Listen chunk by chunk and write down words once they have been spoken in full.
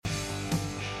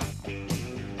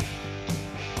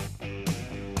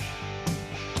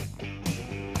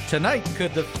Tonight,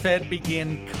 could the Fed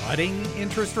begin cutting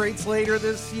interest rates later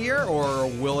this year, or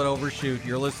will it overshoot?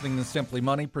 You're listening to Simply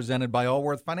Money, presented by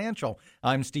Allworth Financial.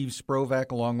 I'm Steve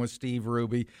Sprovak, along with Steve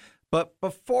Ruby. But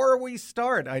before we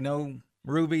start, I know,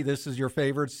 Ruby, this is your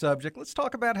favorite subject. Let's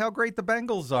talk about how great the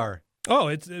Bengals are. Oh,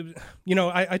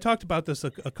 I talked about this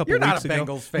a couple You're weeks ago. You're not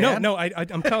a Bengals fan. No,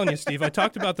 I'm telling you, Steve. I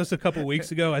talked about this a couple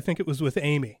weeks ago. I think it was with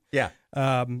Amy. Yeah.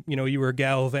 You were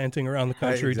gallivanting around the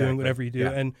country doing whatever you do.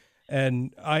 Yeah.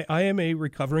 And I am a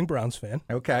recovering Browns fan.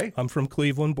 Okay. I'm from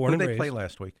Cleveland, born and raised. Who did they play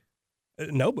last week?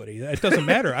 Nobody. It doesn't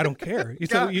matter. I don't care.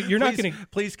 So you're not going to.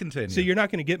 Please continue. So you're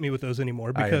not going to get me with those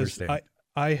anymore because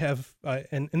I have,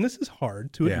 and this is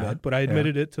hard to admit, but I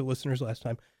admitted it to listeners last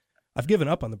time. I've given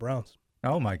up on the Browns.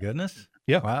 Oh, my goodness.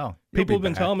 Yeah. Wow. People have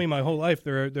been telling me my whole life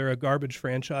they're a garbage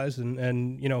franchise, and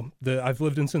I've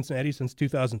lived in Cincinnati since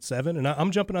 2007, and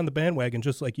I'm jumping on the bandwagon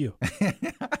just like you.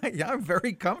 Yeah, I'm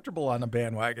very comfortable on the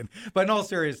bandwagon. But in all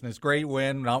seriousness, great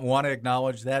win. I want to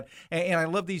acknowledge that. And I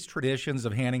love these traditions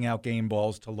of handing out game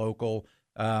balls to local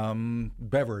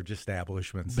beverage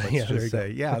establishments, let's just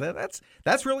say. Yeah,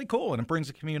 that's really cool, and it brings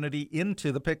the community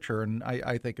into the picture, and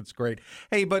I think it's great.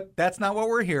 Hey, but that's not what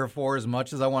we're here for, as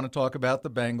much as I want to talk about the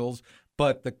Bengals,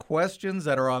 but the questions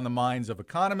that are on the minds of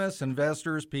economists,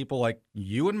 investors, people like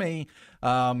you and me.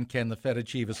 Can the Fed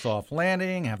achieve a soft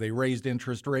landing? Have they raised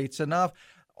interest rates enough?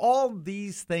 All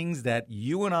these things that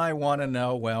you and I want to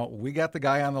know. Well, we got the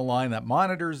guy on the line that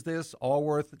monitors this,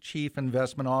 Allworth Chief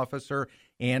Investment Officer,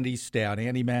 Andy Stout.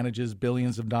 Andy manages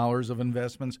billions of dollars of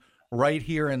investments right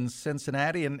here in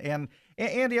Cincinnati. And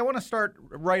Andy, I want to start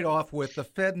right off with the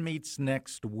Fed meets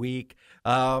next week.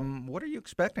 What are you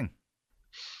expecting?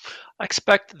 I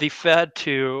expect the Fed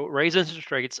to raise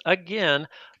interest rates again,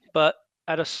 but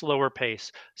at a slower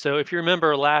pace. So if you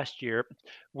remember last year,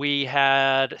 we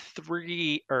had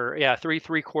three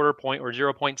 3/4 point or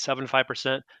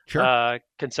 0.75%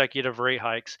 consecutive rate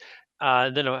hikes,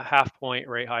 and then a half point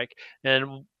rate hike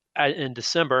in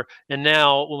December. And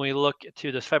now when we look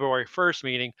to this February 1st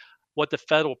meeting, what the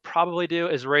Fed will probably do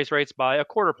is raise rates by a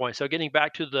quarter point. So getting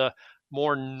back to the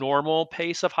more normal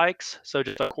pace of hikes, so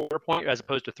just a quarter point as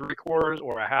opposed to 3/4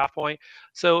 or a half point.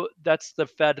 So that's the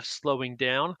Fed slowing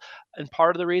down. And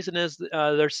part of the reason is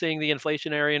they're seeing the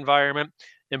inflationary environment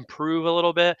improve a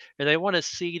little bit, and they want to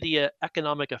see the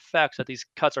economic effects that these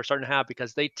cuts are starting to have,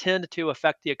 because they tend to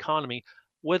affect the economy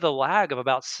with a lag of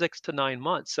about 6 to 9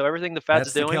 months. So everything the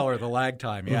Fed's doing, that's the killer, the lag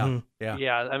time. Yeah, mm-hmm.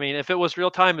 Yeah. I mean, if it was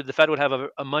real time, the Fed would have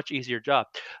a much easier job.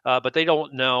 But they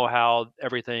don't know how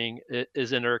everything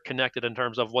is interconnected in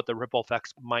terms of what the ripple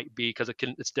effects might be, because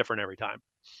it's different every time.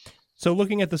 So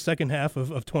looking at the second half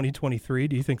of 2023,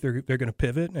 do you think they're going to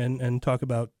pivot and talk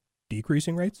about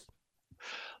decreasing rates?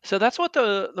 So that's what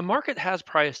the market has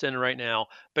priced in right now.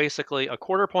 Basically, a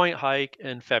quarter point hike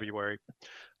in February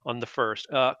on the 1st,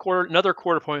 another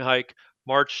quarter point hike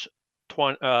March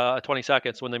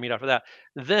 22nd, when they meet after that.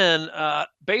 Then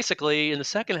basically in the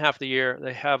second half of the year,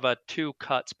 they have 2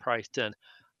 cuts priced in.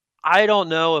 I don't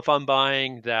know if I'm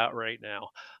buying that right now.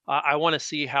 I want to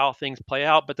see how things play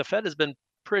out, but the Fed has been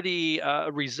pretty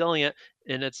resilient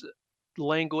in its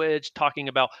language, talking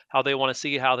about how they want to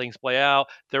see how things play out.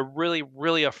 They're really,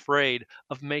 really afraid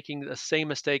of making the same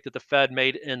mistake that the Fed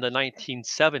made in the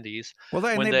 1970s. Well,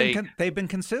 they've been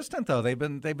consistent, though. They've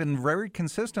been very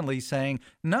consistently saying,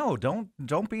 no,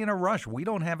 don't be in a rush. We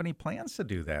don't have any plans to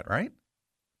do that, right?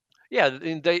 Yeah,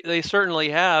 they certainly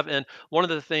have. And one of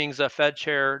the things Fed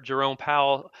Chair Jerome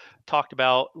Powell talked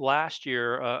about last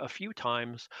year a few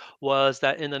times was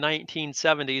that in the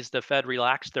 1970s, the Fed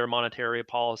relaxed their monetary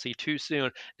policy too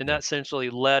soon. And that essentially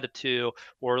led to,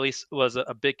 or at least was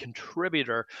a big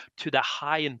contributor to the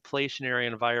high inflationary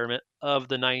environment of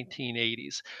the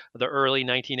 1980s, the early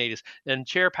 1980s. And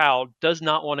Chair Powell does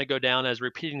not want to go down as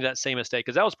repeating that same mistake,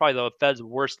 because that was probably the Fed's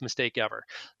worst mistake ever.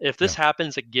 If this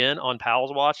happens again on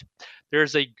Powell's watch,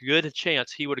 there's a good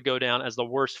chance he would go down as the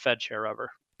worst Fed chair ever.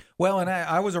 Well, and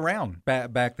I was around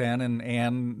back then,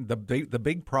 and the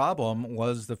big problem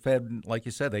was the Fed, like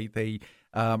you said, they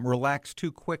relaxed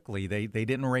too quickly. They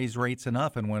didn't raise rates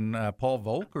enough, and when Paul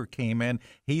Volcker came in,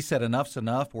 he said enough's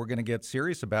enough. We're going to get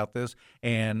serious about this,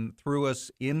 and threw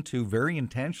us into very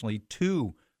intentionally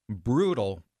 2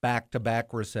 brutal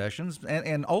back-to-back recessions,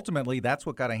 and ultimately that's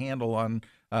what got a handle on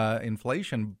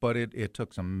inflation. But it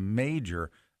took some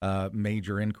major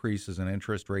increases in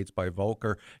interest rates by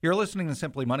Volcker. You're listening to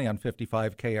Simply Money on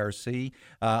 55 KRC.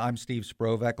 I'm Steve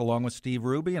Sprovak, along with Steve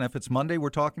Ruby. And if it's Monday,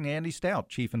 we're talking to Andy Stout,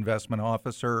 Chief Investment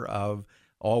Officer of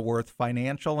Allworth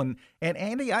Financial. And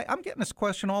Andy, I'm getting this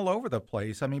question all over the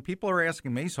place. I mean, people are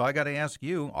asking me, so I got to ask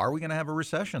you, are we going to have a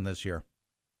recession this year?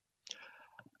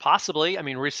 Possibly. I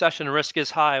mean, recession risk is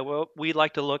high. What we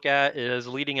like to look at is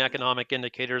leading economic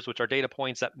indicators, which are data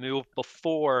points that move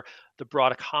before the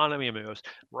broad economy moves.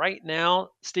 Right now,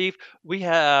 Steve, we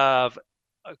have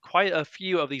quite a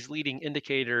few of these leading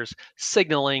indicators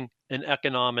signaling an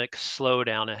economic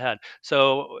slowdown ahead.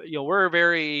 So, we're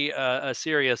very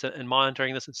serious in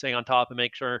monitoring this and staying on top and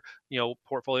make sure,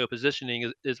 portfolio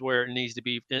positioning is where it needs to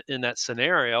be in that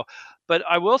scenario. But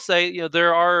I will say,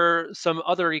 there are some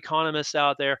other economists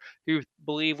out there who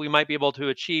believe we might be able to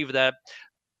achieve that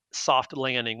soft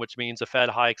landing, which means the Fed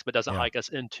hikes but doesn't Yeah. hike us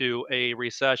into a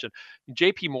recession.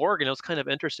 JP Morgan, it was kind of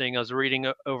interesting. I was reading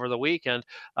over the weekend,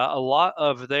 a lot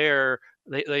of they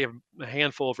have a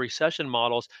handful of recession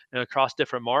models and across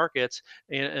different markets.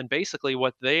 And basically,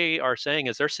 what they are saying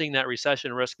is they're seeing that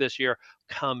recession risk this year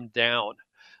come down.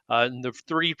 And the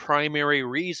three primary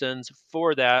reasons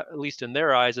for that, at least in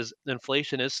their eyes, is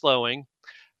inflation is slowing,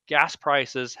 gas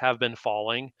prices have been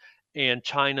falling, and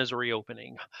China's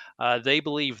reopening. They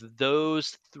believe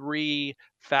those three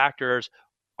factors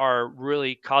are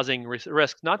really causing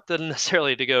risk, not to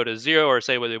necessarily to go to zero or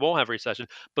say, well, they won't have recession,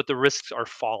 but the risks are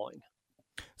falling.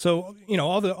 So,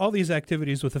 all these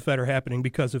activities with the Fed are happening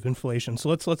because of inflation. So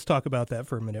let's talk about that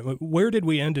for a minute. Where did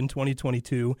we end in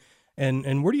 2022,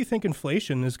 and where do you think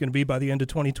inflation is going to be by the end of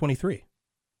 2023?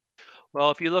 Well,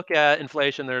 if you look at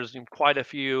inflation, there's quite a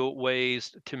few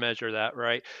ways to measure that,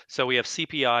 right? So we have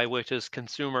CPI, which is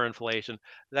consumer inflation.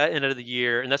 That end of the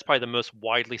year, and that's probably the most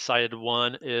widely cited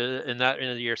one, in that end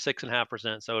of the year,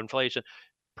 6.5%. So inflation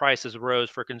prices rose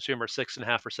for consumers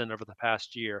 6.5% over the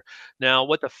past year. Now,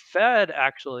 what the Fed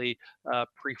actually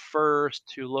prefers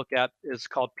to look at is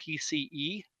called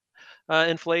PCE,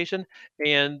 inflation.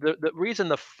 And the reason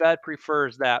the Fed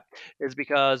prefers that is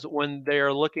because when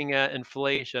they're looking at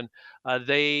inflation,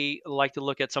 they like to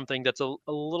look at something that's a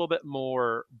little bit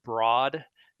more broad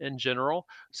in general.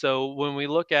 So when we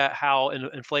look at how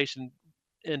inflation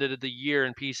ended the year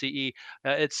in PCE,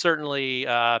 it's certainly,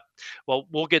 well,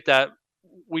 we'll get that.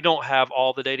 We don't have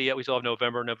all the data yet. We still have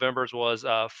November. November's was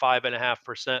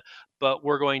 5.5%, but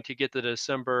we're going to get the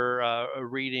December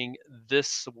reading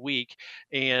this week.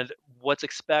 And what's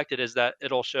expected is that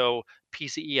it'll show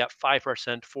PCE at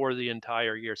 5% for the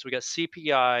entire year. So we got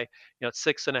CPI, at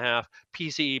 6.5,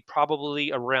 PCE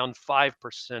probably around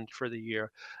 5% for the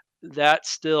year. That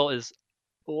still is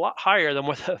a lot higher than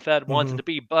what the Fed wants it Mm-hmm. to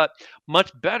be, but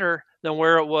much better than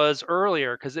where it was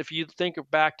earlier. Because if you think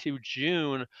back to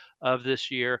June of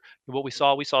this year, what we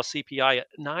saw CPI at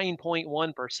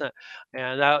 9.1%,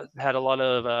 and that had a lot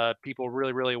of people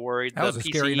really, really worried. That The was a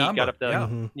scary PCE got number. up to, Yeah.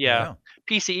 Mm-hmm. yeah, Yeah.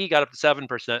 PCE got up to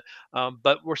 7%,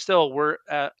 but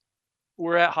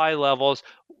we're at high levels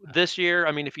this year.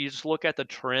 I mean, if you just look at the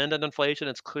trend in inflation,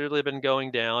 it's clearly been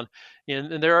going down,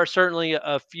 and there are certainly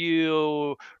a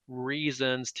few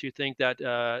reasons to think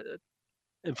that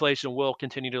inflation will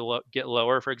continue to get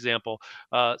lower. For example,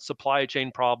 supply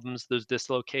chain problems, those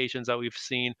dislocations that we've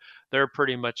seen, they're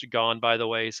pretty much gone by the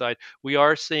wayside. We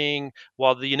are seeing,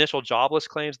 while the initial jobless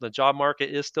claims in the job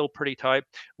market is still pretty tight,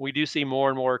 we do see more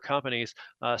and more companies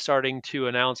starting to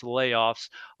announce layoffs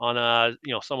on a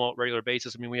somewhat regular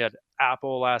basis. I mean, we had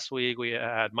Apple last week, we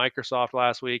had Microsoft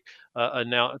last week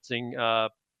announcing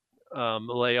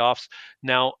layoffs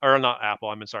now, or not Apple.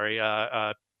 I'm sorry.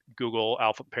 Google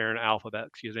parent Alphabet,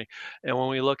 excuse me. And when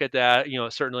we look at that,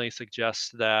 it certainly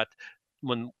suggests that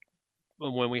when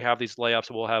when we have these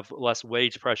layoffs, we'll have less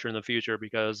wage pressure in the future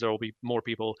because there will be more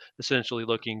people essentially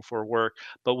looking for work.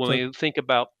 But when So we think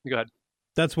about, go ahead.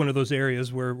 that's one of those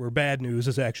areas where bad news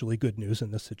is actually good news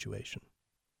in this situation.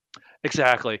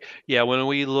 Exactly. Yeah, when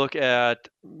we look at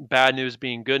bad news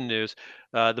being good news,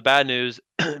 the bad news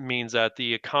means that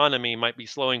the economy might be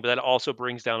slowing, but that also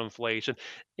brings down inflation.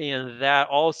 And that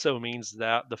also means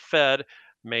that the Fed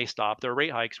may stop their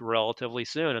rate hikes relatively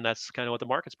soon. And that's kind of what the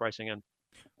market's pricing in.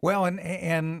 Well,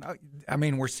 and I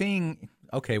mean, we're seeing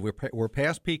okay, we're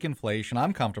past peak inflation.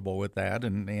 I'm comfortable with that,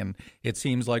 and it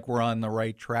seems like we're on the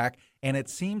right track. And it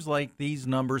seems like these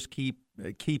numbers keep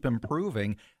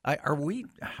improving. Are we?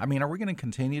 I mean, are we going to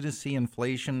continue to see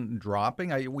inflation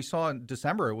dropping? We saw in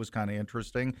December it was kind of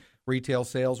interesting. Retail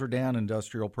sales were down,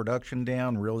 industrial production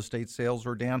down, real estate sales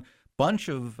were down. Bunch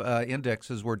of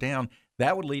indexes were down.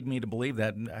 That would lead me to believe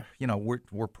that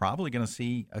we're probably going to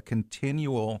see a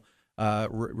continual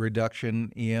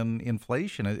reduction in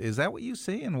inflation. Is that what you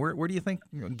see? And where do you think?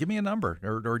 Give me a number,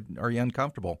 or are you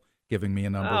uncomfortable giving me a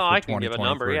number Oh, for I can give a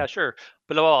number. 2023? Yeah, sure.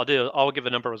 But all I'll do, I'll give a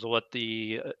number as what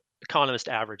the economist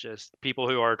averages. People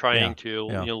who are trying Yeah, to,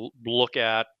 yeah. look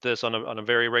at this on a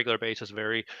very regular basis,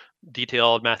 very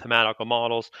detailed mathematical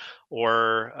models,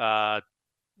 or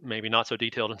maybe not so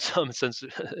detailed in some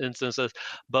instances.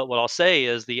 But what I'll say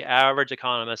is the average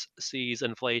economist sees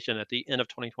inflation at the end of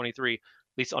 2023, at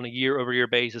least on a year-over-year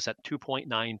basis, at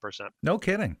 2.9%. No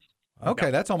kidding. Okay,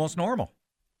 Yeah. that's almost normal.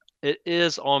 It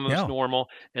is almost Yeah. normal,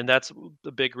 and that's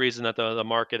the big reason that the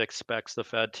market expects the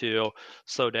Fed to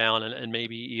slow down and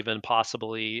maybe even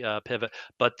possibly pivot.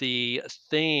 But the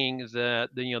thing that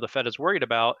the Fed is worried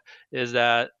about is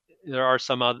that there are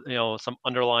some other, some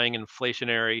underlying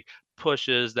inflationary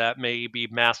pushes that may be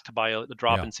masked by the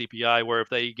drop Yeah. in CPI, where if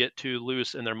they get too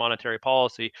loose in their monetary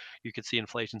policy, you could see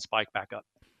inflation spike back up.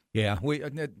 Yeah,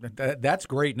 that's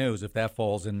great news if that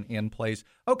falls in place.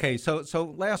 Okay, so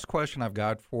last question I've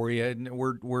got for you, and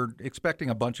we're expecting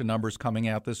a bunch of numbers coming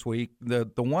out this week.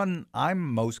 The one I'm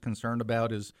most concerned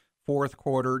about is fourth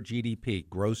quarter GDP,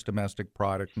 gross domestic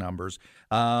product numbers.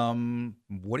 What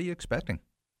are you expecting?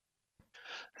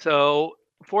 So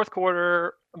fourth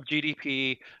quarter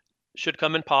GDP should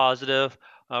come in positive.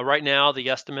 Right now, the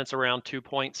estimate's around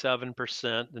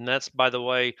 2.7%, and that's, by the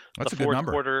way, That's the a good fourth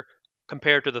number. quarter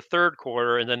compared to the third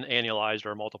quarter, and then annualized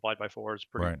or multiplied by 4 is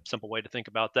a pretty Right. simple way to think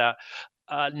about that.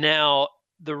 Now,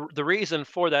 the reason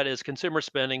for that is consumer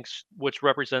spending, which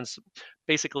represents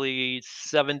basically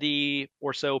 70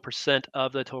 or so percent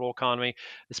of the total economy,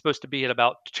 is supposed to be at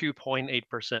about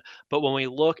 2.8%. But when we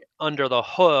look under the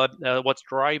hood, what's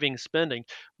driving spending,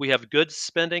 we have goods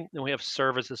spending and we have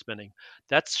services spending.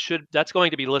 That's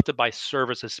going to be lifted by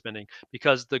services spending,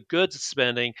 because the goods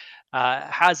spending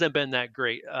hasn't been that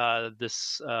great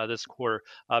this quarter.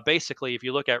 Basically, if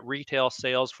you look at retail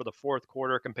sales for the fourth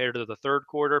quarter compared to the third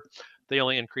quarter, they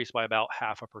only increased by about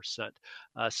 0.5%.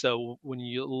 So when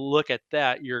you look at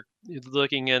that, you're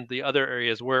looking in the other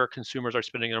areas where consumers are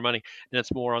spending their money, and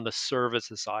it's more on the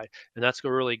services side, and that's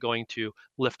really going to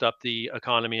lift up the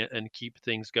economy and keep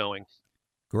things going.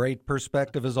 Great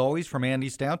perspective as always from Andy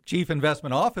Stout, Chief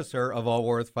Investment Officer of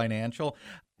Allworth Financial.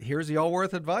 Here's the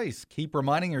Allworth advice. Keep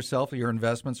reminding yourself that your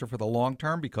investments are for the long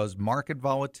term, because market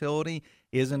volatility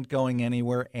isn't going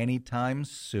anywhere anytime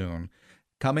soon.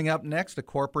 Coming up next, a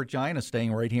corporate giant is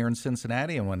staying right here in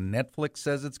Cincinnati, and when Netflix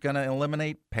says it's going to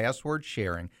eliminate password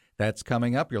sharing, that's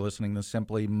coming up. You're listening to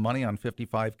Simply Money on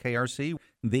 55 KRC,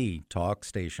 the talk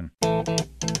station.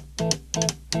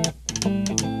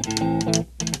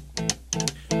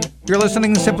 You're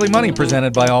listening to Simply Money,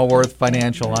 presented by Allworth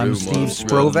Financial. I'm Steve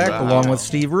Sprovak, along with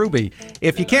Steve Ruby.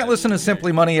 If you can't listen to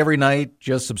Simply Money every night,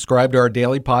 just subscribe to our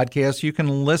daily podcast. You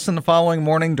can listen the following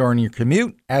morning during your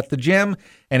commute, at the gym,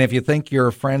 and if you think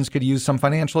your friends could use some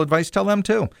financial advice, tell them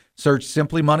too. Search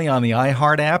Simply Money on the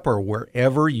iHeart app or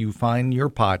wherever you find your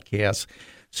podcasts.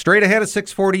 Straight ahead at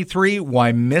 6:43,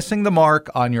 why missing the mark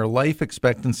on your life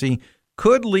expectancy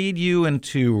could lead you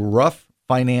into rough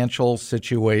financial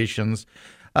situations.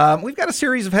 We've got a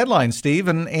series of headlines, Steve,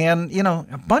 and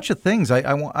a bunch of things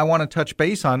I want to touch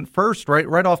base on. First,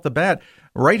 right off the bat,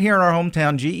 right here in our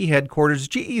hometown GE headquarters,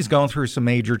 GE is going through some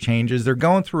major changes. They're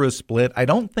going through a split. I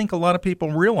don't think a lot of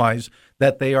people realize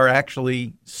that they are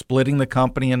actually splitting the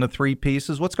company into three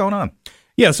pieces. What's going on?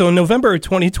 Yeah, so in November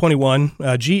 2021,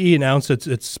 GE announced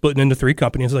it's splitting into three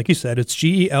companies. Like you said, it's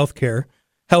GE Healthcare,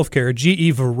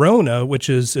 GE Verona, which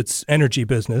is its energy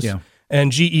business,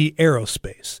 and GE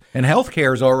Aerospace. And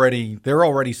healthcare is they're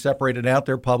already separated out.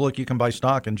 They're public. You can buy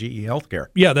stock in GE Healthcare.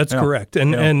 Yeah, that's correct.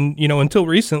 And until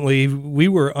recently, we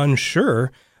were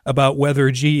unsure about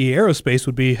whether GE Aerospace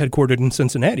would be headquartered in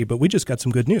Cincinnati, but we just got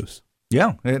some good news.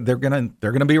 Yeah, they're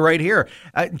gonna be right here.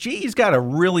 GE's got a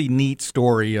really neat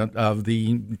story of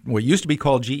what used to be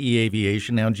called GE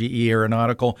Aviation, now GE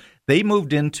Aeronautical. They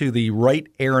moved into the Wright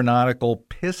Aeronautical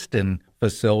Piston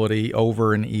facility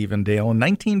over in Evendale in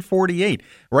 1948.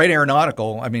 Wright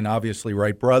Aeronautical, I mean, obviously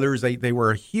Wright brothers. They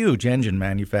were a huge engine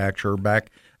manufacturer back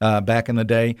in the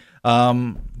day.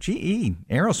 GE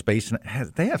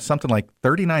Aerospace, they have something like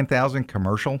 39,000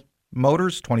 commercial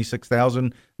motors,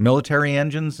 26,000 military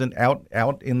engines, and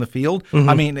out in the field. Mm-hmm.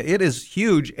 I mean, it is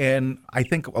huge, and I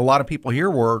think a lot of people here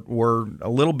were a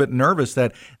little bit nervous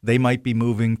that they might be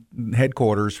moving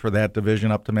headquarters for that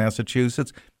division up to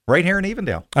Massachusetts, right here in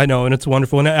Evendale. I know, and it's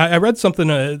wonderful. And I read something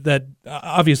that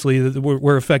obviously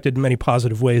we're affected in many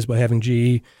positive ways by having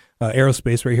GE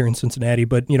Aerospace right here in Cincinnati.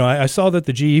 But, I saw that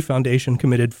the GE Foundation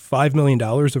committed $5 million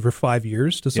over 5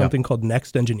 years to something called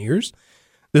Next Engineers.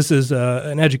 This is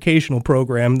an educational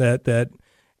program that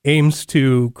aims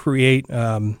to create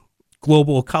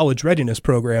global college readiness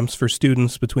programs for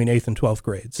students between 8th and 12th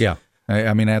grades. Yeah.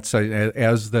 I mean, that's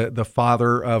as the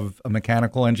father of a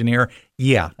mechanical engineer.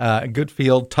 Yeah, good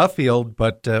field, tough field,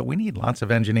 but we need lots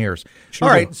of engineers. Sure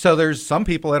All do. right, so there's some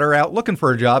people that are out looking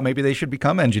for a job. Maybe they should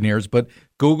become engineers, but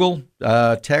Google,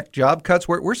 tech job cuts.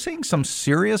 We're seeing some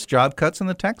serious job cuts in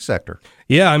the tech sector.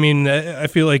 Yeah, I mean, I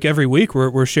feel like every week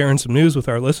we're sharing some news with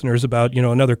our listeners about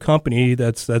another company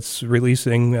that's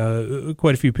releasing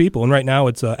quite a few people, and right now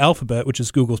it's Alphabet, which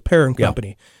is Google's parent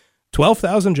company.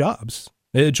 12,000 jobs.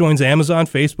 It joins Amazon,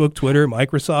 Facebook, Twitter,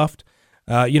 Microsoft.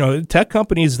 Tech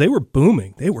companies, they were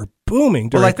booming. They were booming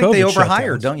during Well, I think COVID they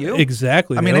overhired, shutdowns. don't you?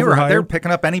 Exactly. I mean, they're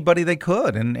picking up anybody they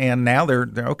could, and now they're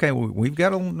okay. We've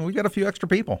got a few extra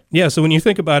people. Yeah. So when you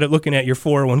think about it, looking at your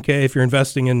 401k, if you're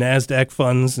investing in NASDAQ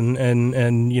funds and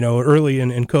early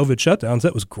in COVID shutdowns,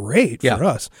 that was great for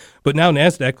us. But now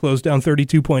NASDAQ closed down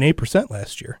 32.8%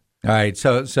 last year. All right,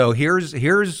 so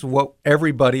here's what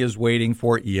everybody is waiting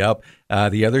for. Yep,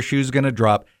 the other shoe's going to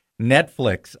drop.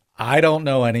 Netflix. I don't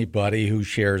know anybody who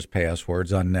shares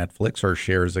passwords on Netflix or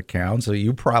shares accounts, so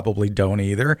you probably don't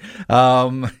either.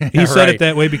 He said it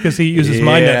that way because he uses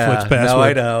my Netflix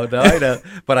password. No, I know,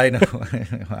 but I know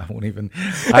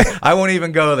I won't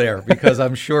even go there because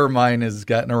I'm sure mine has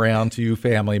gotten around to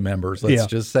family members. Let's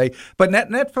just say, but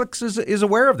Netflix is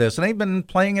aware of this, and they've been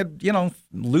playing it,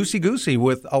 loosey goosey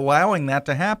with allowing that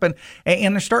to happen,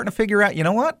 and they're starting to figure out, you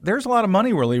know what? There's a lot of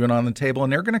money we're leaving on the table,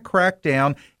 and they're going to crack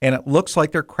down, and it looks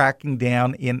like they're cracking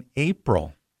down in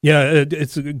April. Yeah,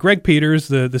 it's Greg Peters,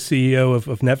 the CEO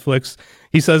of Netflix.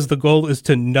 He says the goal is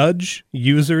to nudge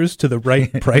users to the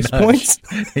right price points.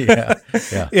 Yeah.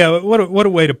 What a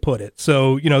way to put it.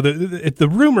 So the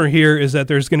rumor here is that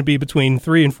there's going to be between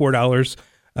 $3 and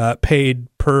 $4 paid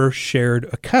per shared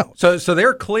account. So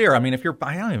they're clear. I mean, I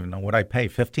don't even know what I pay,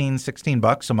 $15,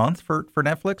 $16 a month for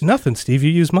Netflix. Nothing, Steve.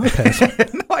 You use my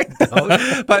password. No, I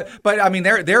don't. but I mean,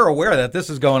 they're aware that this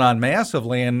is going on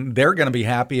massively, and they're going to be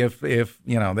happy if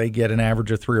they get an average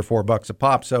of $3 or $4 a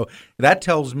pop. So that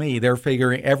tells me they're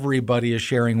figuring everybody is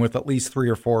sharing with at least 3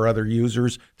 or 4 other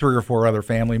users, 3 or 4 other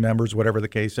family members, whatever the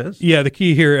case is. Yeah, the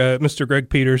key here, Mr. Greg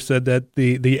Peters said that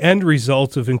the end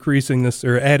result of increasing this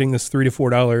or adding this $3 to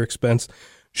 $4 expense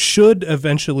should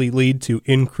eventually lead to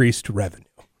increased revenue.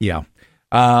 Yeah.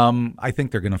 I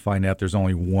think they're going to find out there's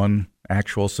only one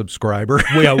actual subscriber.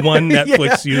 We got one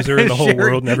Netflix user in the whole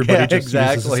world, and everybody just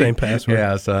uses the same password.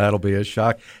 Yeah, so that'll be a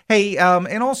shock. Hey,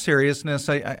 in all seriousness,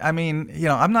 I mean,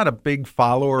 I'm not a big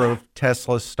follower of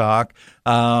Tesla stock.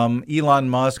 Elon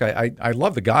Musk, I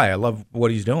love the guy. I love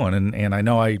what he's doing, and I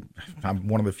know I'm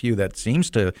one of the few that seems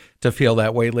to feel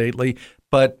that way lately.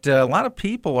 But a lot of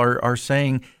people are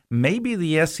saying maybe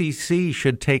the SEC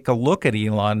should take a look at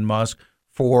Elon Musk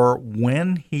for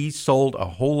when he sold a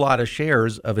whole lot of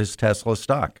shares of his Tesla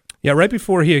stock. Yeah, right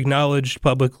before he acknowledged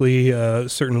publicly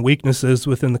certain weaknesses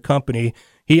within the company,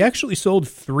 he actually sold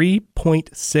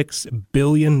 $3.6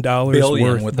 billion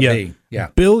worth. With a B. Yeah.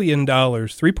 $billion,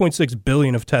 $3.6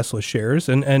 billion of Tesla shares,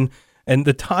 and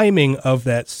the timing of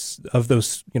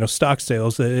those stock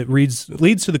sales, it leads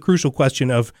to the crucial question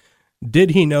of,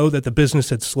 did he know that the business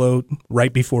had slowed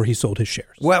right before he sold his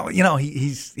shares? Well,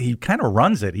 he kind of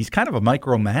runs it. He's kind of a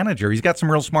micromanager. He's got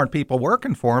some real smart people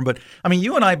working for him. But, I mean,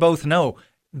 you and I both know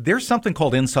there's something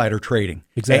called insider trading.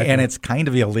 Exactly. And it's kind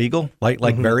of illegal, like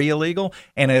very illegal.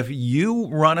 And if you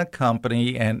run a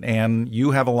company and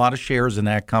you have a lot of shares in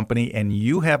that company and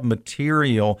you have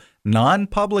material,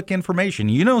 non-public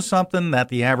information, something that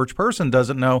the average person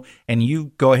doesn't know, and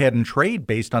you go ahead and trade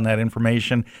based on that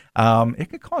information, it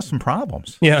could cause some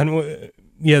problems. Yeah, and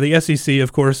the SEC,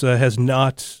 of course, has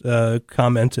not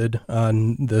commented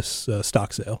on this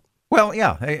stock sale. Well,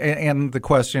 yeah, and the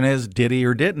question is, did he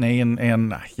or didn't he?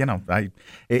 And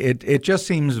it just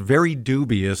seems very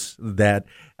dubious that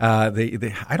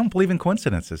I don't believe in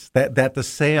coincidences. That the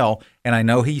sale, and I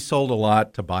know he sold a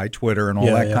lot to buy Twitter and all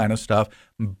that kind of stuff,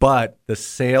 but the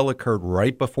sale occurred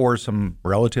right before some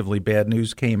relatively bad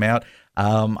news came out.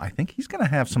 I think he's going to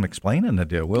have some explaining to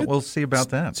do. We'll see about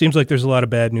that. Seems like there's a lot of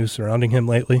bad news surrounding him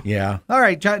lately. Yeah. All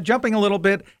right. Jumping a little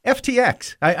bit,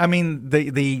 FTX. I mean,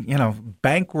 the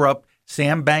bankrupt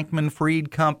Sam Bankman-Fried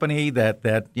company that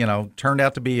turned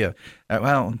out to be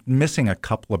missing a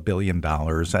couple of $1 billion.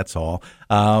 That's all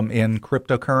in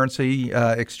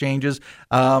cryptocurrency exchanges.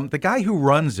 The guy who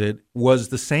runs it was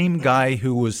the same guy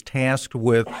who was tasked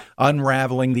with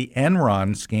unraveling the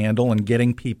Enron scandal and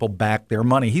getting people back their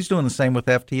money. He's doing the same with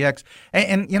FTX.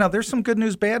 And there's some good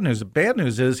news, bad news. The bad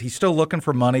news is he's still looking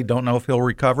for money. Don't know if he'll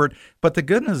recover it. But the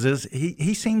good news is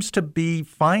he seems to be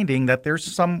finding that there's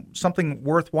something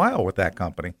worthwhile with that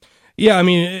company. Yeah, I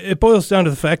mean, it boils down to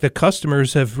the fact that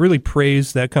customers have really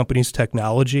praised that company's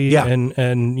technology, Yeah. and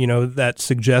that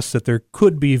suggests that there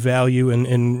could be value in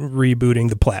rebooting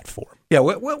the platform. Yeah,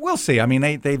 we'll see. I mean,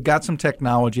 they've got some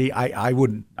technology.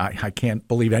 I can't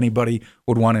believe anybody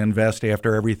would want to invest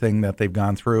after everything that they've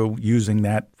gone through using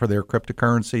that for their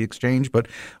cryptocurrency exchange. But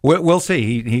we'll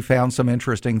see. He found some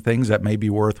interesting things that may be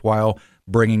worthwhile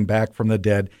bringing back from the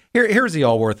dead. Here's the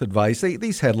Allworth advice.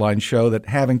 These headlines show that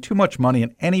having too much money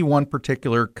in any one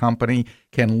particular company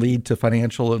can lead to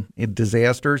financial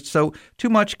disasters. So too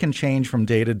much can change from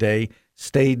day to day.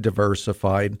 Stay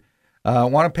diversified.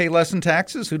 Want to pay less in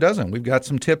taxes? Who doesn't? We've got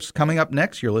some tips coming up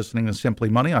next. You're listening to Simply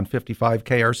Money on 55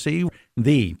 KRC,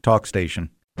 the talk station.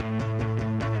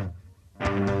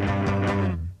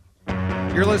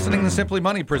 You're listening to Simply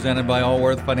Money, presented by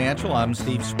Allworth Financial. I'm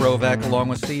Steve Sprovak, along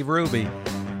with Steve Ruby.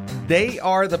 They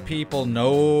are the people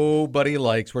nobody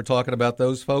likes. We're talking about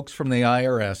those folks from the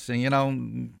IRS.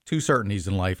 And, two certainties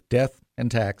in life, death and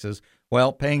taxes.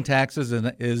 Well, paying taxes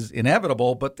is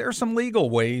inevitable, but there are some legal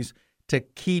ways to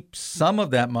keep some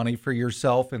of that money for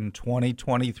yourself in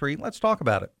 2023. Let's talk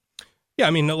about it. Yeah,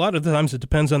 I mean, a lot of the times it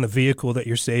depends on the vehicle that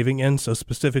you're saving in. So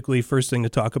specifically, first thing to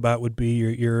talk about would be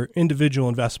your individual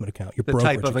investment account, your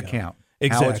brokerage type of account.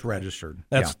 Exactly. How it's registered.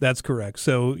 That's correct.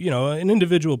 So, an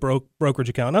individual brokerage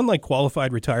account, unlike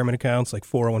qualified retirement accounts like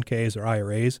 401ks or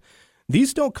IRAs,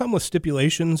 these don't come with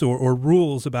stipulations or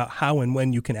rules about how and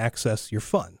when you can access your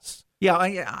funds. Yeah,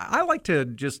 I like to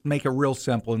just make it real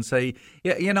simple and say,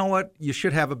 yeah, you know what? You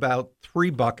should have about 3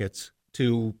 buckets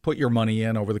to put your money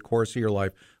in over the course of your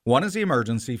life. One is the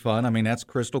emergency fund. I mean, that's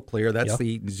crystal clear. That's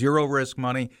the zero risk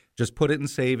money. Just put it in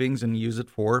savings and use it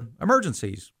for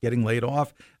emergencies, getting laid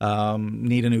off,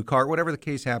 need a new car, whatever the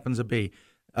case happens to be.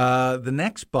 The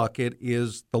next bucket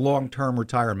is the long-term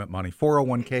retirement money,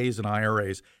 401ks and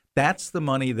IRAs. That's the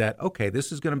money that, okay,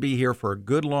 this is going to be here for a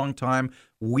good long time.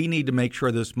 We need to make sure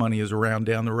this money is around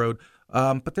down the road.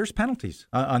 But there's penalties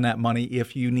on that money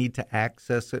if you need to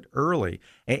access it early.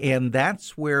 And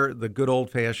that's where the good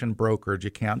old-fashioned brokerage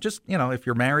account, just, if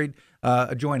you're married,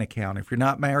 a joint account. If you're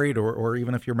not married, or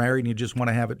even if you're married and you just want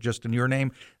to have it just in your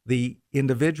name, the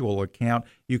individual account,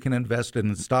 you can invest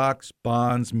in stocks,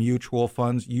 bonds, mutual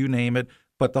funds, you name it.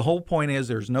 But the whole point is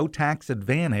there's no tax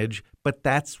advantage, but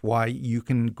that's why you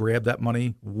can grab that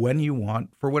money when you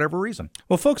want for whatever reason.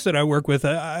 Well, folks that I work with,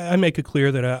 I make it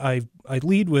clear that I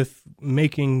lead with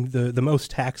making the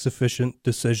most tax-efficient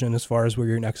decision as far as where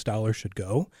your next dollar should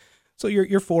go. So your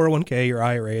 401k, your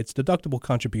IRA, it's deductible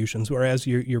contributions, whereas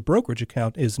your brokerage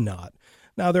account is not.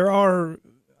 Now, there are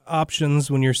options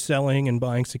when you're selling and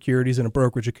buying securities in a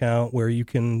brokerage account where you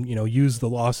can, use the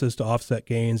losses to offset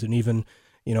gains and even,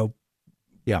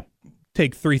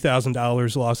 take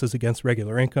 $3,000 losses against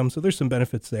regular income. So there's some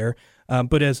benefits there.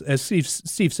 But as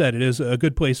Steve said, it is a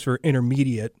good place for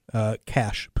intermediate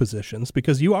cash positions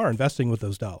because you are investing with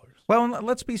those dollars. Well,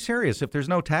 let's be serious. If there's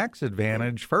no tax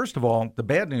advantage, first of all, the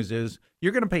bad news is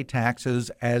you're going to pay taxes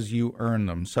as you earn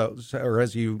them, or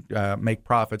as you make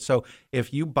profits. So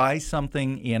if you buy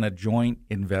something in a joint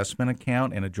investment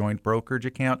account, in a joint brokerage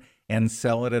account, and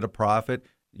sell it at a profit,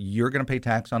 you're going to pay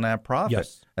tax on that profit.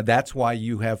 Yes. That's why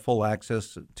you have full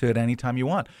access to it anytime you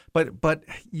want. But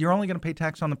you're only going to pay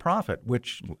tax on the profit,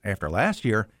 which after last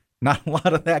year, not a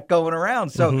lot of that going around.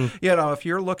 So, if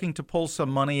you're looking to pull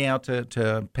some money out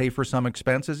to pay for some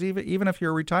expenses, even if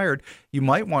you're retired, you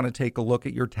might want to take a look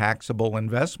at your taxable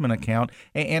investment account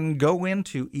and go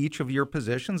into each of your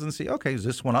positions and see, okay, is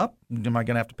this one up? Am I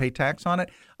going to have to pay tax on it?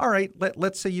 All right,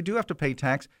 let's say you do have to pay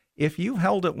tax. If you've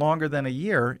held it longer than a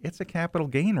year, it's a capital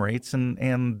gain rates,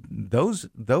 and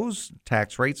those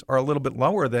tax rates are a little bit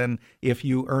lower than if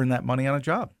you earn that money on a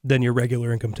job. Then your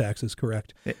regular income tax is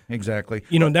correct. Exactly.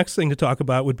 Next thing to talk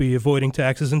about would be avoiding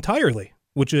taxes entirely,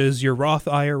 which is your Roth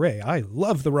IRA. I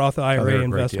love the Roth IRA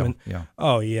investment. Yeah.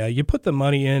 Oh, yeah. You put the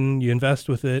money in, you invest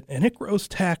with it, and it grows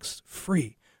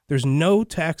tax-free. There's no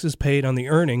taxes paid on the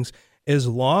earnings, as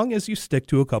long as you stick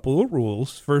to a couple of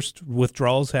rules. First,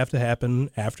 withdrawals have to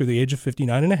happen after the age of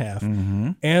 59 and a half,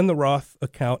 and the Roth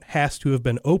account has to have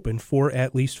been open for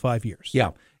at least 5 years.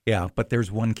 Yeah, but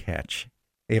there's one catch.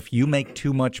 If you make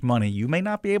too much money, you may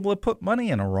not be able to put money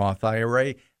in a Roth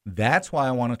IRA. That's why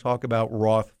I want to talk about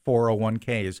Roth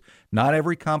 401ks. Not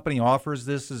every company offers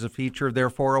this as a feature of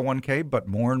their 401k, but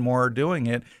more and more are doing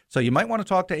it. So you might want to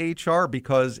talk to HR,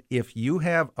 because if you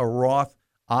have a Roth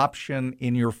option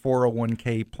in your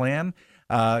 401k plan,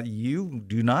 you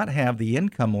do not have the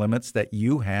income limits that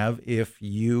you have if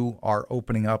you are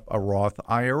opening up a Roth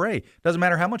IRA. Doesn't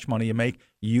matter how much money you make,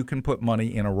 you can put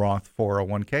money in a Roth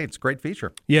 401k. It's a great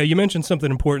feature. Yeah, you mentioned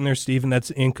something important there, Steve, and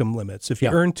that's income limits. If you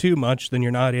earn too much, then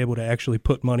you're not able to actually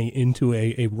put money into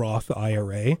a Roth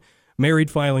IRA.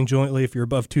 Married filing jointly, if you're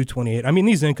above 228. I mean,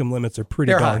 these income limits are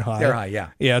pretty darn high. They're high, yeah.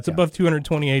 Yeah, it's above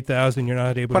 228,000. You're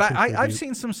not able to contribute. But I've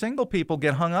seen some single people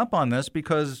get hung up on this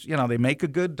because, they make a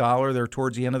good dollar. They're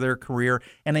towards the end of their career,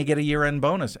 and they get a year-end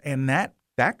bonus. And that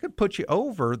could put you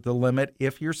over the limit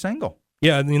if you're single.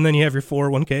 Yeah, and then you have your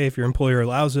 401k. If your employer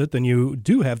allows it, then you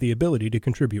do have the ability to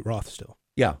contribute Roth still.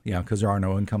 Yeah, because there are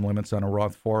no income limits on a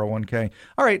Roth 401k.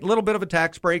 All right, a little bit of a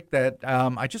tax break that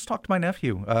I just talked to my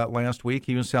nephew last week.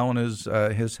 He was selling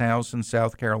his house in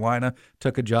South Carolina,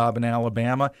 took a job in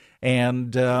Alabama,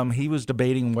 and he was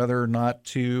debating whether or not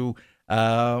to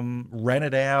rent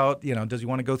it out. Does he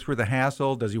want to go through the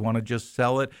hassle? Does he want to just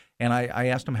sell it? And I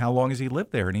asked him how long has he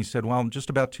lived there, and he said, well,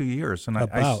 just about 2 years. And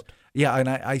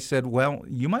I said, well,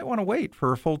 you might want to wait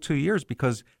for a full 2 years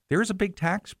because there's a big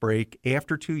tax break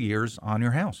after 2 years on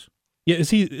your house. Yeah, is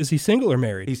he single or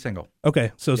married? He's single.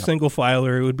 Okay, so single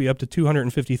filer, it would be up to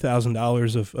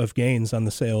 $250,000 of gains on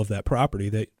the sale of that property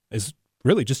that is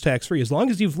really just tax-free as long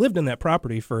as you've lived in that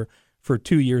property for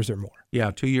 2 years or more. Yeah,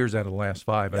 2 years out of the last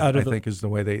 5, I think is the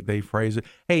way they phrase it.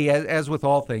 Hey, as with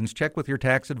all things, check with your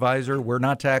tax advisor. We're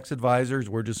not tax advisors.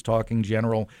 We're just talking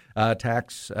general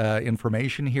tax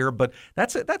information here. But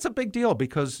that's a big deal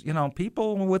because,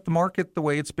 people with the market, the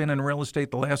way it's been in real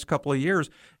estate the last couple of years,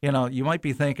 you might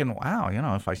be thinking, wow,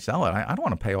 if I sell it, I don't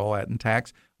want to pay all that in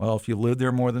tax. Well, if you live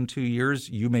there more than 2 years,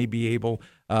 you may be able,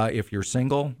 if you're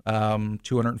single,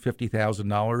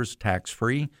 $250,000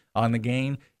 tax-free on the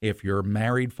gain. If you're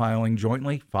married filing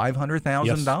jointly,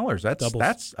 $500,000.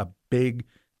 That's a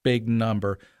big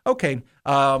number. Okay,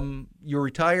 you're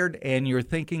retired and you're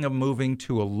thinking of moving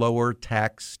to a lower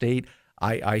tax state.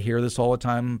 I hear this all the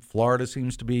time. Florida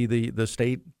seems to be the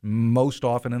state most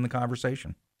often in the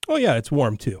conversation. Oh, yeah, it's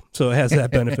warm, too, so it has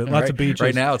that benefit. Lots of beaches.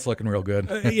 Right now, it's looking real good.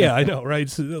 Yeah, I know, right?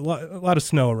 It's a lot of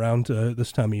snow around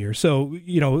this time of year. So,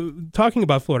 talking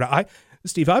about Florida,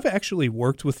 Steve, I've actually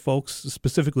worked with folks,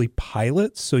 specifically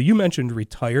pilots. So you mentioned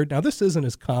retired. Now, this isn't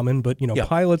as common, but,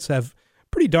 pilots have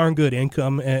pretty darn good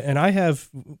income. And I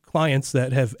have clients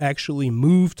that have actually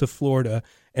moved to Florida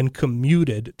and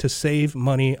commuted to save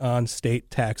money on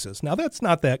state taxes. Now, that's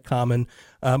not that common,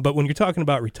 but when you're talking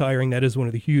about retiring, that is one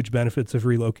of the huge benefits of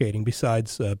relocating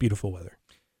besides beautiful weather.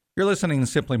 You're listening to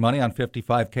Simply Money on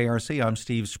 55 KRC. I'm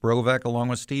Steve Sprovak along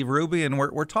with Steve Ruby, and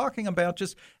we're talking about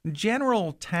just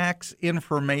general tax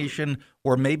information,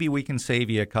 or maybe we can save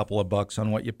you a couple of bucks on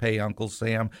what you pay Uncle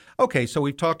Sam. Okay, so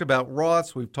we've talked about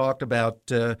Roths. We've talked about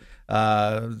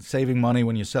saving money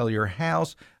when you sell your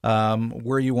house,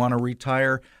 where you want to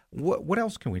retire. What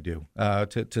else can we do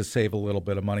to save a little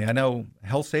bit of money? I know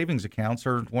health savings accounts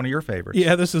are one of your favorites.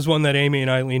 Yeah, this is one that Amy and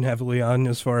I lean heavily on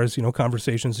as far as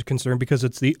conversations are concerned because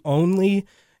it's the only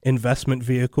investment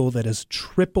vehicle that is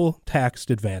triple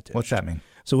taxed advantage. What's that mean?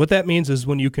 So what that means is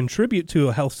when you contribute to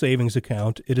a health savings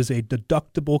account, it is a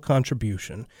deductible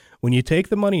contribution. When you take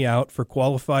the money out for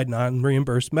qualified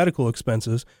non-reimbursed medical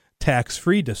expenses,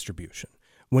 tax-free distribution.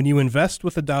 When you invest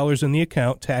with the dollars in the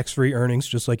account, tax-free earnings,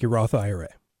 just like your Roth IRA.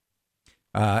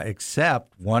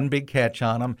 Except one big catch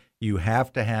on them, you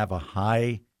have to have a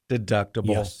high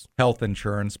deductible health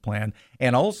insurance plan.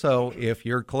 And also, if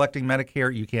you're collecting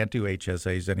Medicare, you can't do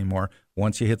HSAs anymore.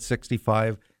 Once you hit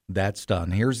 65, that's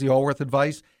done. Here's the Allworth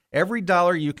advice. Every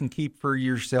dollar you can keep for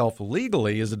yourself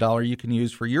legally is a dollar you can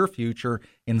use for your future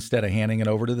instead of handing it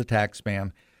over to the tax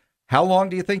man. How long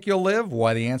do you think you'll live?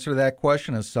 Why the answer to that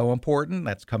question is so important.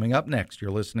 That's coming up next.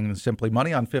 You're listening to Simply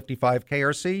Money on 55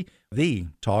 KRC, the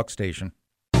talk station.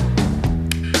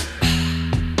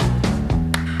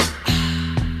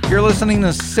 You're listening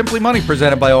to Simply Money,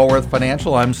 presented by Allworth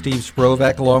Financial. I'm Steve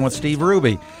Sprovak, along with Steve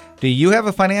Ruby. Do you have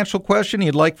a financial question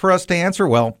you'd like for us to answer?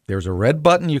 Well, there's a red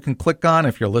button you can click on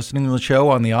if you're listening to the show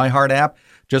on the iHeart app.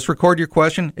 Just record your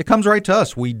question. It comes right to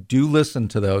us. We do listen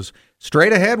to those.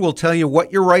 Straight ahead, we'll tell you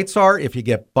what your rights are if you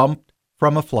get bumped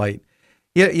from a flight.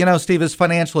 Steve, as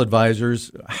financial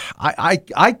advisors,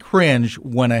 I cringe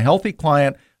when a healthy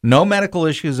client, no medical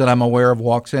issues that I'm aware of,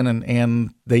 walks in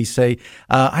and they say,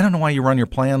 I don't know why you run your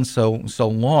plan so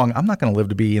long. I'm not going to live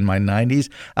to be in my 90s.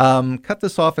 Cut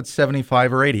this off at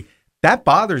 75 or 80. That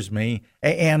bothers me,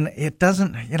 and it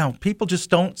doesn't, people just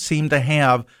don't seem to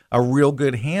have a real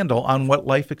good handle on what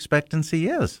life expectancy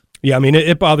is. Yeah, I mean,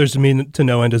 it bothers me to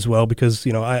no end as well because,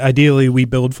 ideally we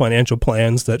build financial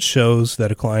plans that shows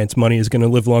that a client's money is going to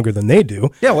live longer than they do.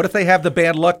 Yeah, what if they have the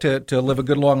bad luck to live a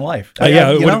good long life?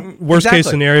 Worst case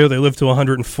scenario, they live to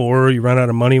 104, you run out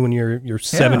of money when you're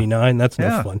 79. That's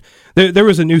no fun. There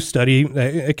was a new study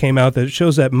that came out that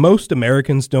shows that most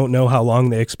Americans don't know how long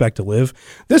they expect to live.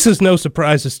 This is no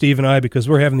surprise to Steve and I because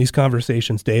we're having these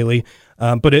conversations daily.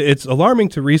 But it's alarming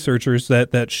to researchers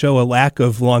that show a lack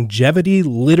of longevity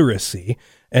literacy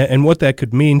and what that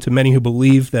could mean to many who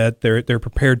believe that they're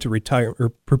prepared to retire or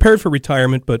prepared for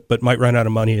retirement, but might run out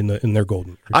of money in their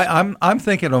golden years. I'm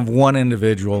thinking of one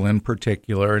individual in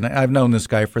particular, and I've known this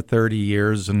guy for 30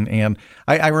 years, and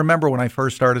I remember when I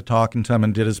first started talking to him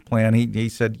and did his plan, he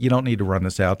said, you don't need to run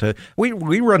this out. We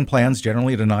run plans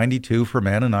generally to 92 for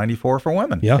men and 94 for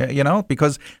women,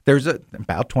 because there's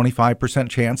about 25%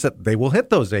 chance that they will hit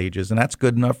those ages, and that's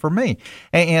good enough for me.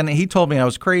 And he told me I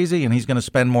was crazy, and he's going to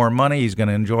spend more money, he's going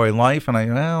to enjoy life, and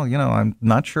I'm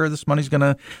not sure this money's going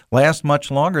to last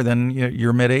much longer than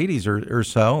your mid-80s or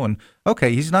so. And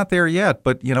okay, he's not there yet,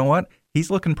 but you know what? He's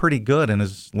looking pretty good in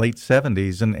his late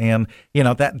 70s, and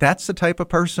that's the type of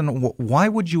person. Why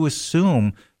would you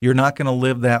assume you're not going to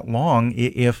live that long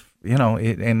if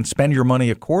and spend your money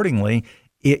accordingly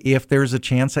if there's a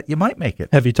chance that you might make it?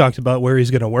 Have you talked about where he's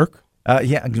going to work?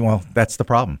 Well, that's the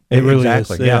problem. It really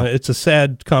is. Yeah, it's a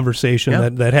sad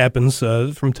conversation that happens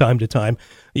from time to time.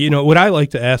 What I like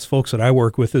to ask folks that I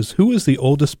work with is, who is the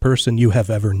oldest person you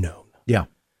have ever known? Yeah.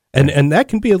 And that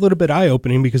can be a little bit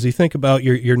eye-opening because you think about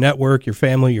your network, your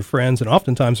family, your friends, and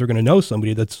oftentimes they're going to know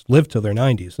somebody that's lived till their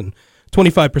 90s. And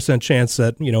 25% chance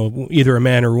that, either a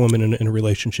man or a woman in a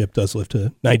relationship does live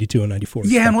to 92 and 94.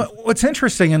 Yeah, and what's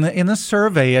interesting in this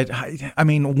survey, I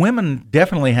mean, women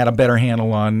definitely had a better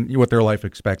handle on what their life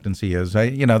expectancy is.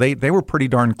 They were pretty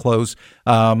darn close.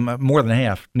 More than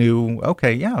half knew,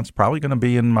 okay, yeah, it's probably going to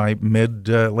be in my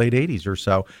late 80s or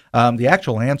so. The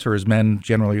actual answer is men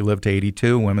generally live to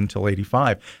 82, women till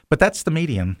 85. But that's the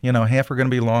median. Half are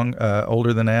going to be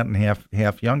older than that and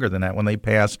half younger than that when they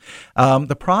pass.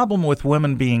 The problem with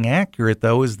women being accurate,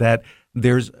 though, is that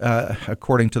there's,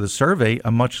 according to the survey,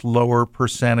 a much lower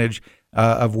percentage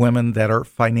of women that are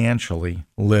financially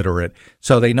literate.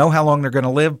 So they know how long they're going to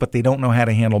live, but they don't know how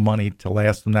to handle money to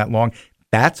last them that long.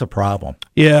 That's a problem.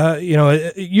 Yeah,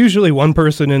 usually one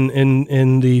person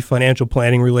in the financial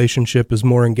planning relationship is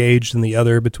more engaged than the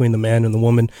other between the man and the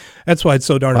woman. That's why it's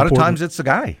so darn important. A lot of times it's the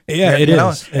guy. Yeah, it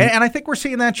is. And I think we're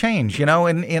seeing that change.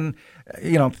 In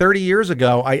 30 years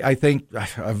ago, I think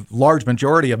a large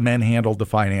majority of men handled the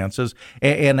finances,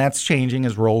 and that's changing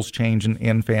as roles change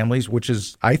in families, which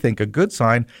is, I think, a good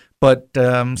sign. But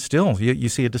still, you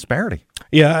see a disparity.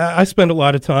 Yeah, I spend a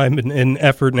lot of time and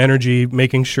effort and energy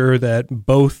making sure that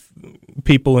both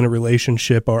people in a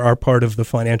relationship are part of the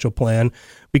financial plan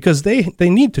because they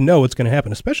need to know what's going to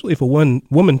happen, especially if a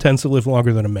woman tends to live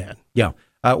longer than a man. Yeah.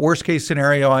 Worst case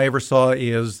scenario I ever saw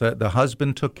is that the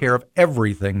husband took care of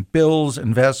everything, bills,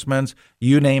 investments,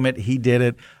 you name it, he did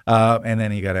it, and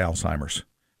then he got Alzheimer's.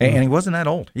 And he wasn't that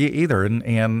old either.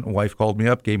 And wife called me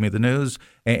up, gave me the news,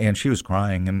 and she was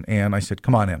crying. And I said,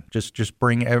 come on in, just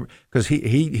bring, because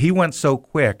he went so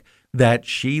quick that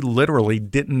she literally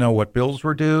didn't know what bills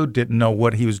were due, didn't know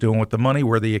what he was doing with the money,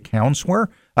 where the accounts were.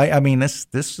 I mean, this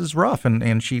is rough.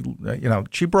 And she,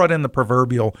 she brought in the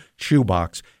proverbial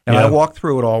shoebox. And I walked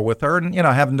through it all with her. And,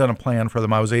 I haven't done a plan for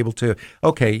them. I was able to,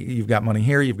 okay, you've got money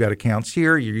here, you've got accounts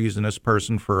here, you're using this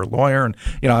person for a lawyer. And,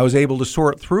 I was able to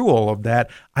sort through all of that.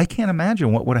 I can't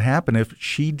imagine what would have happened if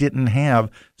she didn't have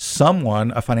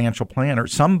someone, a financial planner,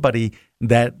 somebody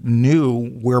that knew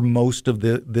where most of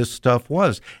this stuff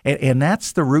was. And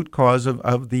that's the root cause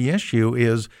of the issue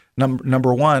is,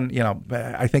 number one,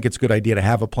 I think it's a good idea to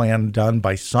have a plan done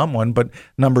by someone. But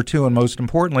number two, and most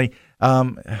importantly,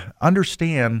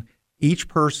 understand each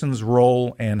person's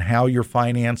role and how your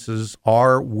finances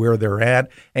are, where they're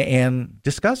at, and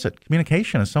discuss it.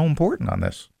 Communication is so important on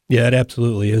this. Yeah, it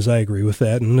absolutely is. I agree with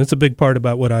that. And it's a big part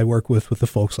about what I work with the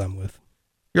folks I'm with.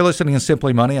 You're listening to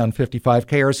Simply Money on 55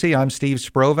 KRC. I'm Steve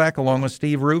Sprovak along with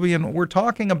Steve Ruby, and we're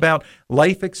talking about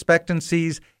life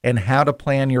expectancies and how to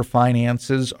plan your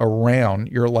finances around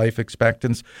your life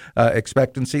expectancy.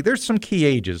 There's some key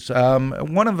ages.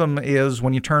 One of them is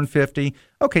when you turn 50,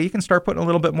 okay, you can start putting a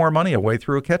little bit more money away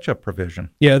through a catch-up provision.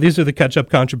 Yeah, these are the catch-up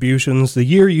contributions. The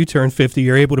year you turn 50,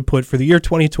 you're able to put, for the year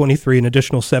 2023, an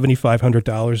additional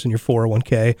 $7,500 in your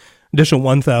 401k, additional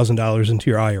 $1,000 into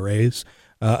your IRAs.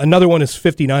 Another one is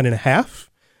 59.5.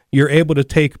 You're able to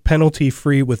take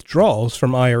penalty-free withdrawals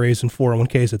from IRAs and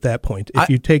 401ks at that point. If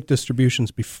you take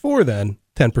distributions before then,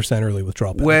 10% early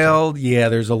withdrawal penalty. Well, yeah,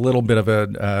 there's a little bit of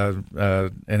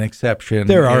an exception.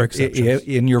 There are exceptions.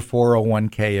 In your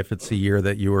 401k if it's a year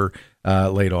that you were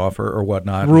laid off or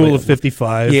whatnot. Rule of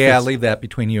 55. Yeah, leave that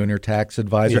between you and your tax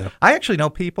advisor. Yeah. I actually know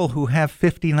people who have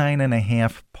 59 and a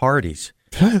half parties.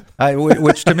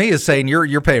 Which to me is saying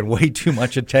you're paying way too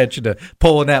much attention to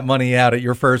pulling that money out at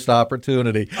your first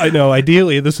opportunity. I know.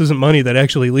 Ideally, this isn't money that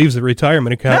actually leaves the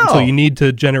retirement account, so you need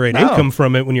to generate income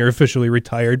from it when you're officially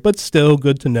retired. But still,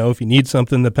 good to know if you need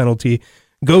something, the penalty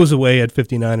goes away at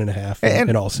 59 and a half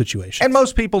in all situations. And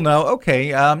most people know, okay,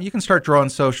 you can start drawing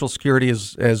Social Security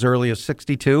as early as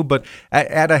 62, but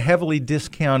at a heavily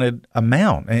discounted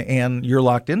amount, and you're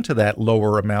locked into that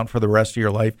lower amount for the rest of your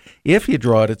life if you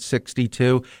draw it at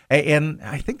 62. And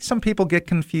I think some people get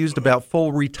confused about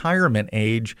full retirement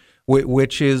age,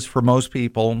 which is for most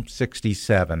people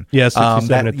 67. Yeah,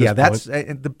 67 at this point. That's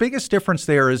the biggest difference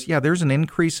there is, there's an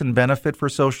increase in benefit for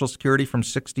Social Security from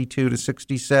 62 to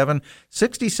 67.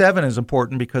 67 is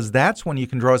important because that's when you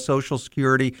can draw Social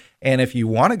Security, and if you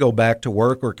want to go back to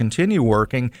work or continue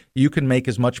working, you can make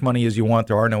as much money as you want.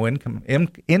 There are no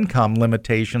income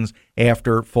limitations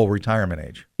after full retirement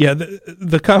age. Yeah,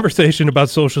 the conversation about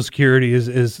Social Security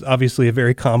is obviously a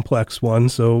very complex one.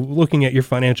 So looking at your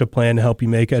financial plan to help you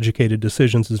make educated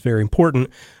decisions is very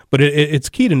important. But it's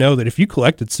key to know that if you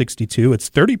collect at 62, it's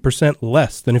 30%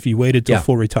 less than if you waited till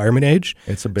full retirement age.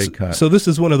 It's a big cut. So this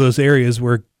is one of those areas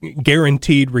where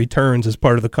guaranteed returns is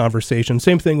part of the conversation.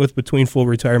 Same thing with between full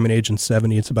retirement age and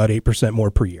 70. It's about 8%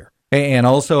 more per year. And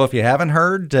also, if you haven't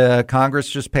heard, Congress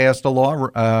just passed a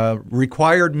law.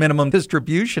 Required minimum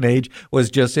distribution age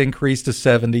was just increased to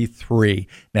 73.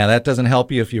 Now, that doesn't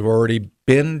help you if you've already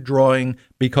been drawing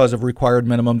because of required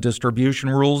minimum distribution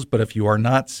rules. But if you are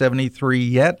not 73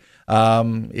 yet,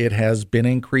 it has been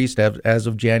increased as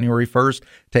of January 1st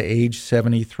to age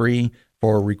 73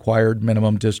 for required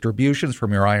minimum distributions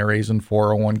from your IRAs and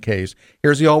 401ks.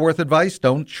 Here's the Allworth advice.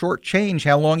 Don't shortchange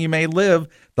how long you may live.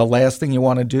 The last thing you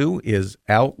want to do is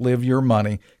outlive your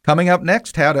money. Coming up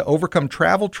next, how to overcome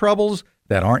travel troubles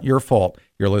that aren't your fault.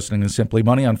 You're listening to Simply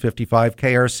Money on 55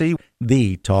 KRC,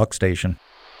 the talk station.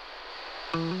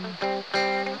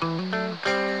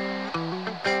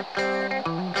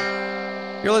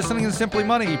 You're listening to Simply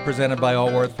Money, presented by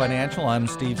Allworth Financial. I'm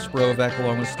Steve Sprovak,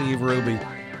 along with Steve Ruby.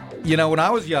 You know, when I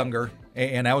was younger,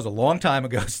 and that was a long time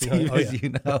ago, Steve, as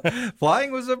you know,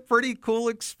 flying was a pretty cool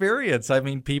experience. I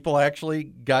mean, people actually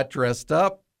got dressed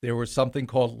up. There was something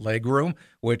called legroom,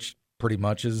 which pretty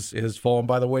much is fallen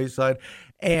by the wayside.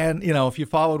 And, you know, if you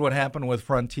followed what happened with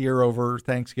Frontier over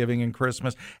Thanksgiving and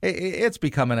Christmas, it's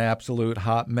become an absolute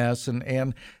hot mess.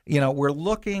 And you know,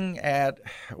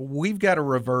 we've got to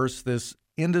reverse this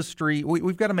industry.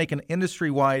 We've got to make an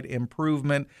industry-wide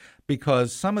improvement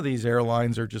because some of these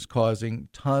airlines are just causing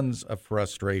tons of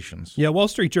frustrations. Yeah, Wall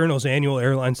Street Journal's annual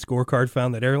airline scorecard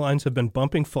found that airlines have been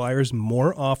bumping flyers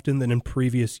more often than in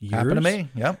previous years. Happened to me,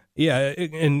 yep. Yeah,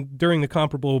 and during the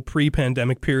comparable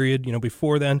pre-pandemic period, you know,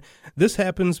 before then, this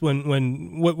happens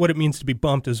when what it means to be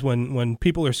bumped is when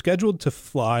people are scheduled to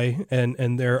fly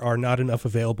and there are not enough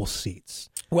available seats.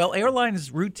 Well,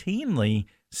 airlines routinely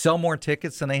sell more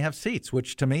tickets than they have seats,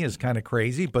 which to me is kind of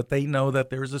crazy, but they know that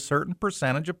there's a certain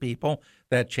percentage of people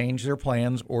that change their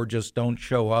plans or just don't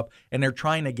show up, and they're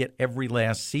trying to get every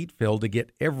last seat filled to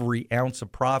get every ounce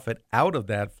of profit out of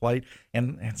that flight,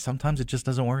 and sometimes it just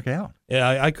doesn't work out. Yeah,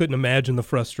 I couldn't imagine the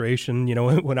frustration. You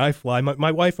know, when I fly,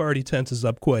 my wife already tenses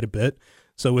up quite a bit.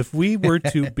 So if we were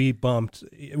to be bumped,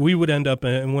 we would end up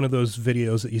in one of those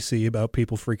videos that you see about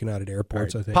people freaking out at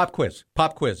airports, Right. I think.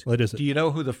 Pop quiz. What is it? Do you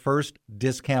know who the first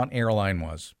discount airline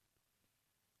was?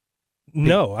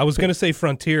 No, I was going to say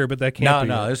Frontier, but that can't be.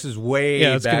 No, this is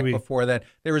way back before that.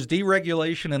 There was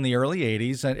deregulation in the early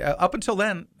 80s. And up until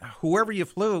then, whoever you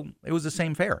flew, it was the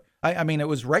same fare. I mean, it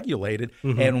was regulated.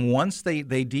 Mm-hmm. And once they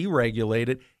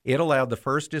deregulated, it allowed the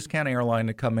first discount airline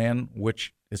to come in,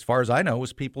 which, as far as I know,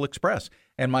 was People Express.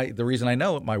 And the reason I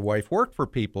know it, my wife worked for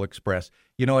People Express.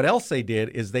 You know what else they did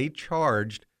is they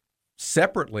charged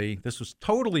separately, this was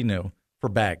totally new, for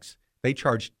bags. They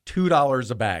charged $2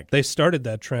 a bag. They started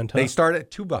that trend, huh? They started at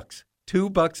 $2.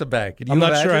 $2 a bag. I'm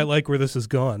not sure I like where this has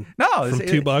gone. No, from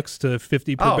 $2 to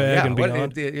 $50 per bag and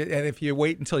beyond. And if you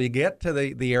wait until you get to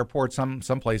the airport, some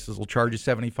places will charge you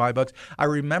 $75. I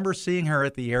remember seeing her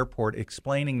at the airport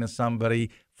explaining to somebody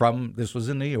this was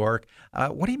in New York.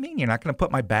 What do you mean you're not going to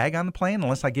put my bag on the plane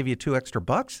unless I give you $2 extra?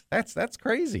 That's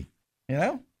crazy. You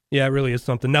know. Yeah, it really is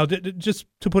something. Now, just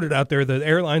to put it out there, the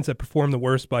airlines that perform the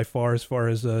worst by far as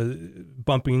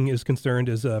bumping is concerned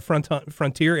is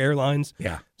Frontier Airlines.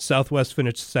 Yeah. Southwest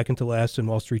finished second to last in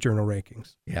Wall Street Journal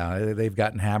rankings. Yeah, they've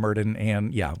gotten hammered,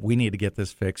 and yeah, we need to get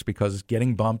this fixed because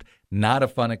getting bumped, not a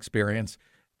fun experience.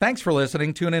 Thanks for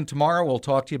listening. Tune in tomorrow. We'll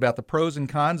talk to you about the pros and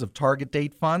cons of target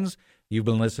date funds. You've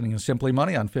been listening to Simply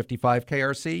Money on 55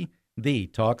 KRC, the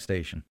talk station.